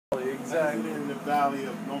Exactly. In the valley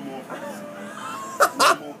of no more pussy.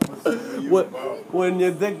 No more pussy for you, bro. When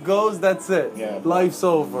your dick goes, that's it. Yeah, life's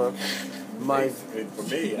over. Basically, for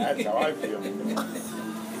me, that's how I feel.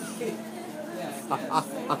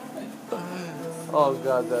 Oh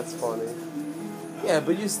God, that's funny. Yeah,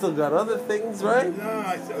 but you still got other things, right? No,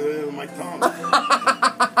 I still my tongue.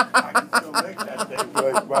 I can still lick that thing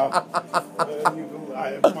good, bro.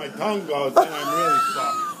 If my tongue goes, then I'm really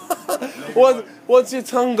fucked. Once your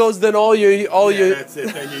tongue goes, then all your that's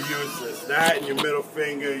it. Then you're useless. That and your middle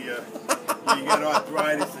finger, you get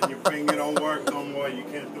arthritis and your finger don't work no more. You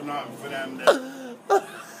can't do nothing for them. Then,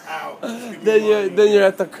 ow. then you're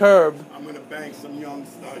at the curb. I'm gonna bang some young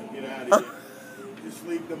stud. Get out of here. Just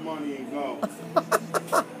leave the money and go.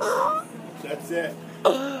 That's it.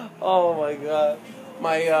 Oh my God.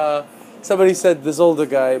 Somebody said, this older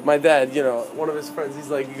guy, my dad, one of his friends,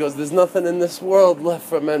 he goes, there's nothing in this world left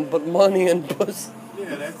for men but money and pussy.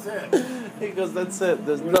 Yeah, that's it. He goes, that's it.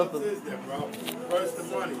 There's what nothing. What else is there, bro? First the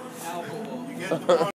money. You get the money.